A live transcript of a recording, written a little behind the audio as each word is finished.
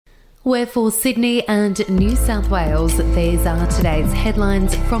We're for Sydney and New South Wales. These are today's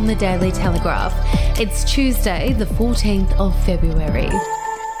headlines from the Daily Telegraph. It's Tuesday, the 14th of February.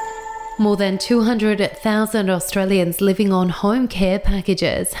 More than 200,000 Australians living on home care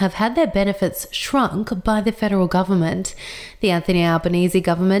packages have had their benefits shrunk by the federal government. The Anthony Albanese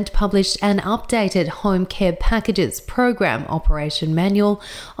government published an updated home care packages program operation manual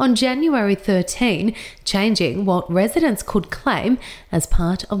on January 13, changing what residents could claim as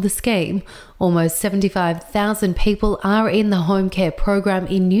part of the scheme. Almost 75,000 people are in the home care program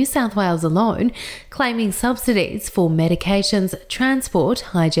in New South Wales alone, claiming subsidies for medications, transport,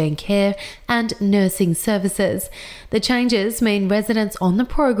 hygiene care and nursing services. The changes mean residents on the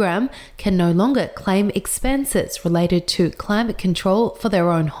program can no longer claim expenses related to climate control for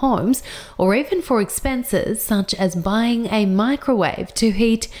their own homes, or even for expenses such as buying a microwave to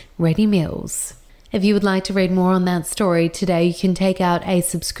heat ready meals. If you would like to read more on that story today, you can take out a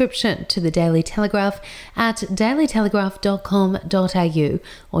subscription to the Daily Telegraph at dailytelegraph.com.au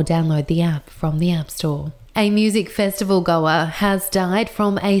or download the app from the App Store. A music festival goer has died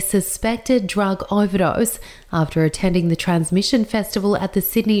from a suspected drug overdose after attending the Transmission Festival at the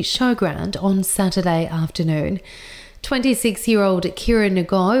Sydney Showground on Saturday afternoon. 26-year-old Kieran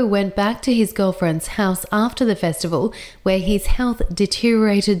Ngo went back to his girlfriend's house after the festival, where his health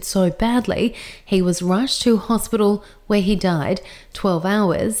deteriorated so badly he was rushed to hospital, where he died 12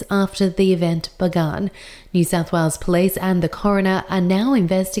 hours after the event began. New South Wales Police and the coroner are now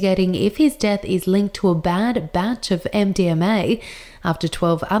investigating if his death is linked to a bad batch of MDMA, after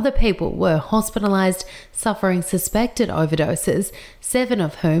 12 other people were hospitalised suffering suspected overdoses, 7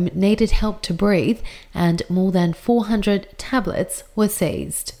 of whom needed help to breathe, and more than 400 tablets were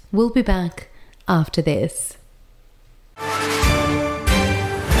seized. We'll be back after this.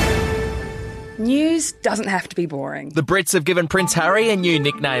 News doesn't have to be boring. The Brits have given Prince Harry a new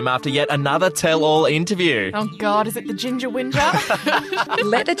nickname after yet another tell-all interview. Oh God, is it the Ginger Whinger?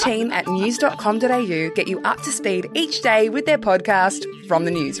 Let the team at news.com.au get you up to speed each day with their podcast, From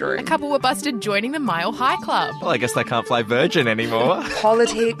the Newsroom. A couple were busted joining the Mile High Club. Well, I guess they can't fly Virgin anymore.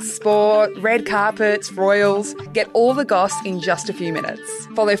 Politics, sport, red carpets, royals. Get all the goss in just a few minutes.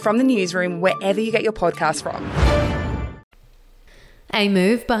 Follow From the Newsroom wherever you get your podcast from. A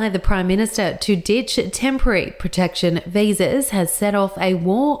move by the Prime Minister to ditch temporary protection visas has set off a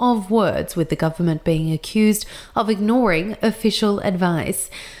war of words, with the government being accused of ignoring official advice.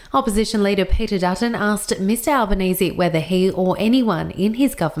 Opposition leader Peter Dutton asked Mr Albanese whether he or anyone in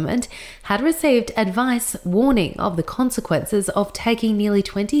his government had received advice warning of the consequences of taking nearly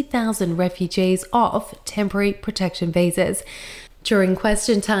 20,000 refugees off temporary protection visas. During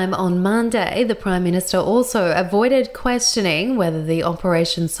question time on Monday, the Prime Minister also avoided questioning whether the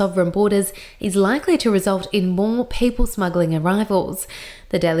Operation Sovereign Borders is likely to result in more people smuggling arrivals.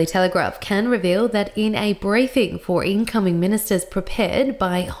 The Daily Telegraph can reveal that in a briefing for incoming ministers prepared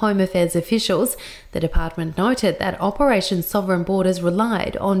by Home Affairs officials, the department noted that Operation Sovereign Borders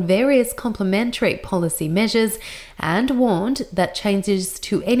relied on various complementary policy measures and warned that changes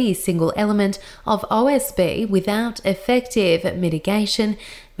to any single element of OSB without effective mitigation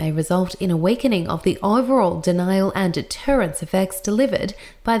may result in a weakening of the overall denial and deterrence effects delivered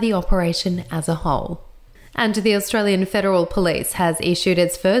by the operation as a whole. And the Australian Federal Police has issued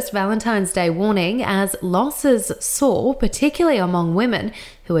its first Valentine's Day warning as losses soar, particularly among women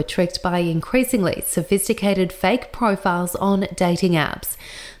who are tricked by increasingly sophisticated fake profiles on dating apps.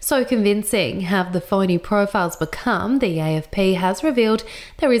 So convincing have the phony profiles become, the AFP has revealed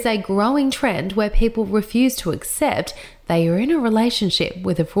there is a growing trend where people refuse to accept they are in a relationship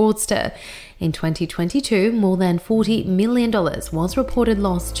with a fraudster. In 2022, more than $40 million was reported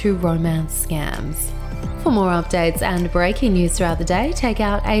lost to romance scams. For more updates and breaking news throughout the day, take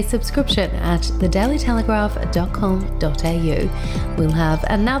out a subscription at thedailytelegraph.com.au. We'll have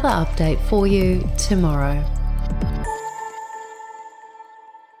another update for you tomorrow.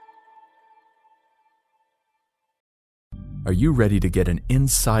 Are you ready to get an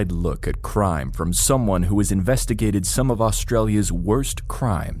inside look at crime from someone who has investigated some of Australia's worst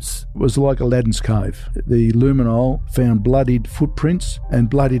crimes? It was like Aladdin's Cave. The luminol found bloodied footprints and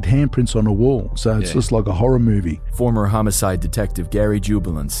bloodied handprints on a wall, so it's just like a horror movie. Former homicide detective Gary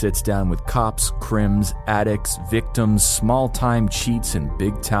Jubilant sits down with cops, crims, addicts, victims, small-time cheats, and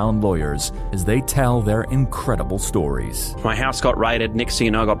big-town lawyers as they tell their incredible stories. My house got raided. Next thing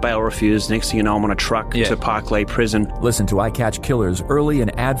you know, I got bail refused. Next thing you know, I'm on a truck to Parklea Prison. Listen to I Catch Killers early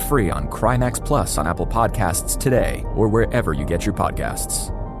and ad-free on Crimex Plus on Apple Podcasts today or wherever you get your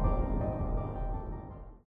podcasts.